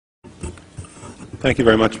Thank you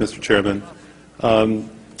very much, Mr. Chairman.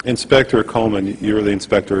 Inspector Coleman, you're the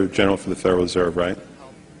Inspector General for the Federal Reserve, right?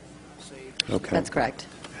 Okay. That's correct.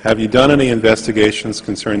 Have you done any investigations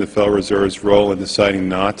concerning the Federal Reserve's role in deciding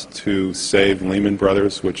not to save Lehman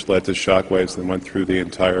Brothers, which led to shockwaves that went through the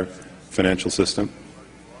entire financial system?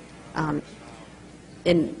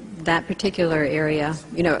 In that particular area,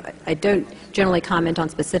 you know, I don't generally comment on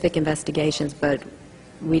specific investigations, but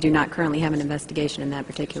we do not currently have an investigation in that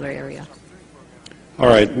particular area. All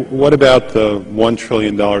right. What about the $1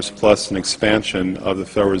 trillion plus in expansion of the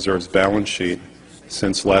Federal Reserve's balance sheet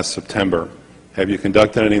since last September? Have you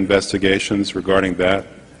conducted any investigations regarding that?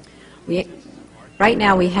 Right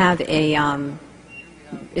now we have a,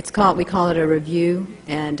 we call it a review,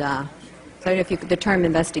 and so I don't know if the term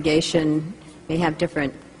investigation may have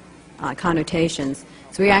different connotations.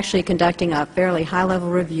 So we're actually conducting a fairly high-level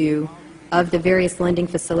review of the various lending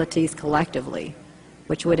facilities collectively,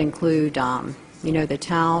 which would include, you know, the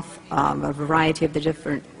TALF, a variety of the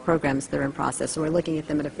different programs that are in process. So we're looking at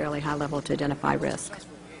them at a fairly high level to identify risk.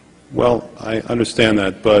 Well, I understand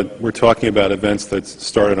that, but we're talking about events that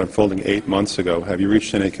started unfolding 8 months ago. Have you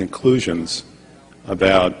reached any conclusions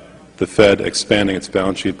about the Fed expanding its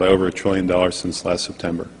balance sheet by over $1 trillion since last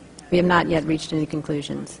September? We have not yet reached any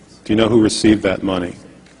conclusions. Do you know who received that money?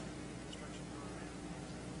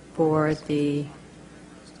 For the,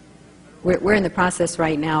 we're in the process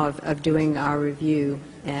right now of doing our review,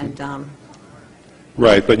 and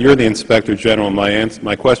right, but you're the Inspector General.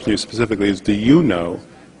 My question to you specifically is, do you know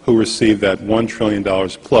who received that $1 trillion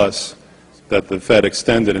plus that the Fed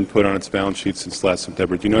extended and put on its balance sheet since last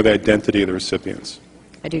September? Do you know the identity of the recipients?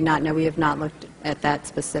 I do not know. We have not looked at that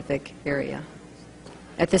specific area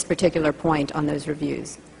at this particular point on those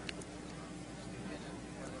reviews.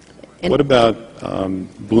 What about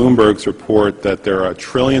Bloomberg's report that there are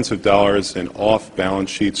trillions of dollars in off-balance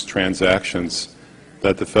sheets transactions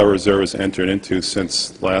that the Federal Reserve has entered into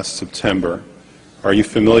since last September? Are you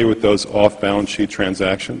familiar with those off-balance sheet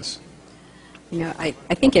transactions? You know, I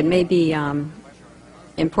think it may be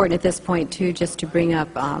important at this point, too, just to bring up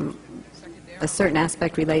a certain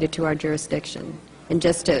aspect related to our jurisdiction. And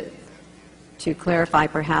just to clarify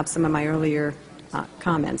perhaps some of my earlier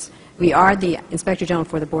comments. We are the Inspector General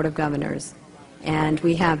for the Board of Governors, and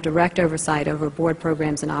we have direct oversight over board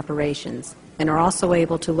programs and operations, and are also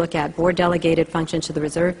able to look at board-delegated functions to the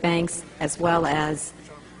reserve banks, as well as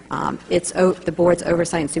the board's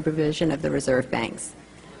oversight and supervision of the reserve banks.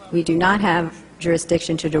 We do not have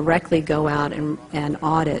jurisdiction to directly go out and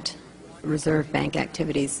audit reserve bank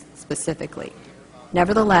activities specifically.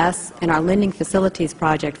 Nevertheless, in our lending facilities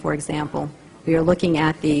project, for example, we are looking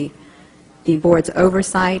at the board's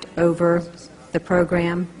oversight over the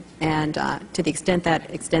program, and to the extent that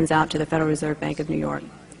extends out to the Federal Reserve Bank of New York.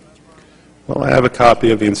 Well, I have a copy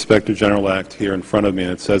of the Inspector General Act here in front of me,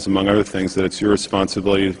 and it says, among other things, that it's your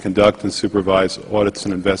responsibility to conduct and supervise audits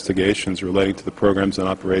and investigations relating to the programs and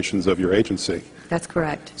operations of your agency. That's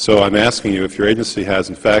correct. So I'm asking you if your agency has,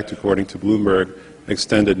 in fact, according to Bloomberg,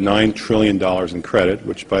 extended $9 trillion in credit,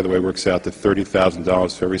 which, by the way, works out to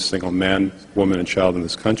 $30,000 for every single man, woman, and child in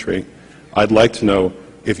this country. I'd like to know,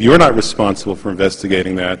 if you're not responsible for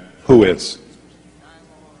investigating that, who is?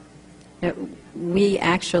 We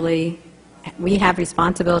have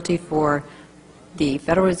responsibility for the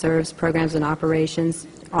Federal Reserve's programs and operations,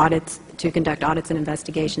 audits, to conduct audits and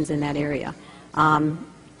investigations in that area.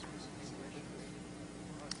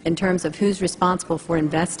 In terms of who's responsible for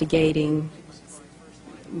investigating,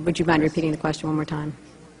 would you mind repeating the question one more time?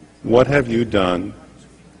 What have you done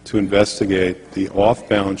to investigate the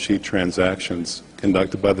off-balance sheet transactions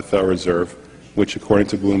conducted by the Federal Reserve, which, according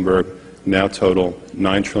to Bloomberg, now total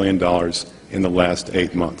 $9 trillion in the last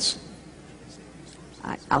 8 months?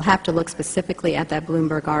 I'll have to look specifically at that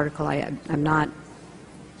Bloomberg article. I'm not,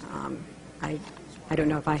 I don't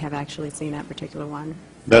know if I have actually seen that particular one.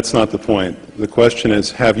 That's not the point. The question is,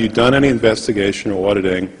 have you done any investigation or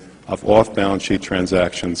auditing of off-balance sheet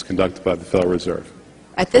transactions conducted by the Federal Reserve?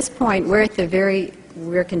 At this point,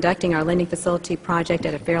 we're conducting our lending facility project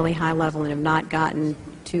at a fairly high level and have not gotten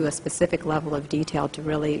to a specific level of detail to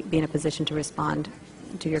really be in a position to respond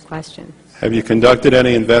to your question. Have you conducted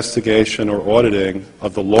any investigation or auditing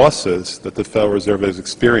of the losses that the Federal Reserve has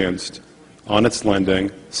experienced on its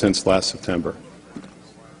lending since last September?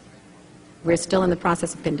 We're still in the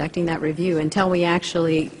process of conducting that review. Until we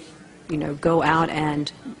actually, you know, go out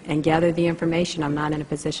and gather the information, I'm not in a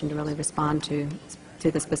position to really respond to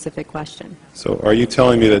the specific question. So are you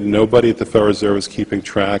telling me that nobody at the Federal Reserve is keeping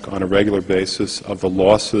track on a regular basis of the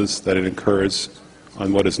losses that it incurs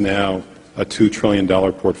on what is now a $2 trillion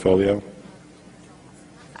portfolio?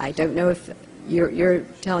 I don't know if you're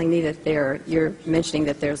telling me that you're mentioning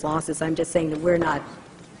that there's losses. I'm just saying that we're not,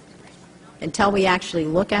 until we actually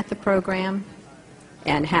look at the program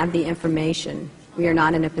and have the information, we are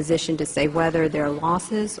not in a position to say whether there are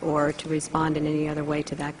losses or to respond in any other way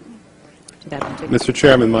to that particular. Mr.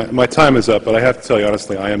 Chairman, my time is up, but I have to tell you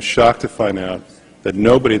honestly, I am shocked to find out that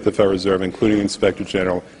nobody at the Federal Reserve, including the Inspector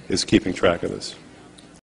General, is keeping track of this.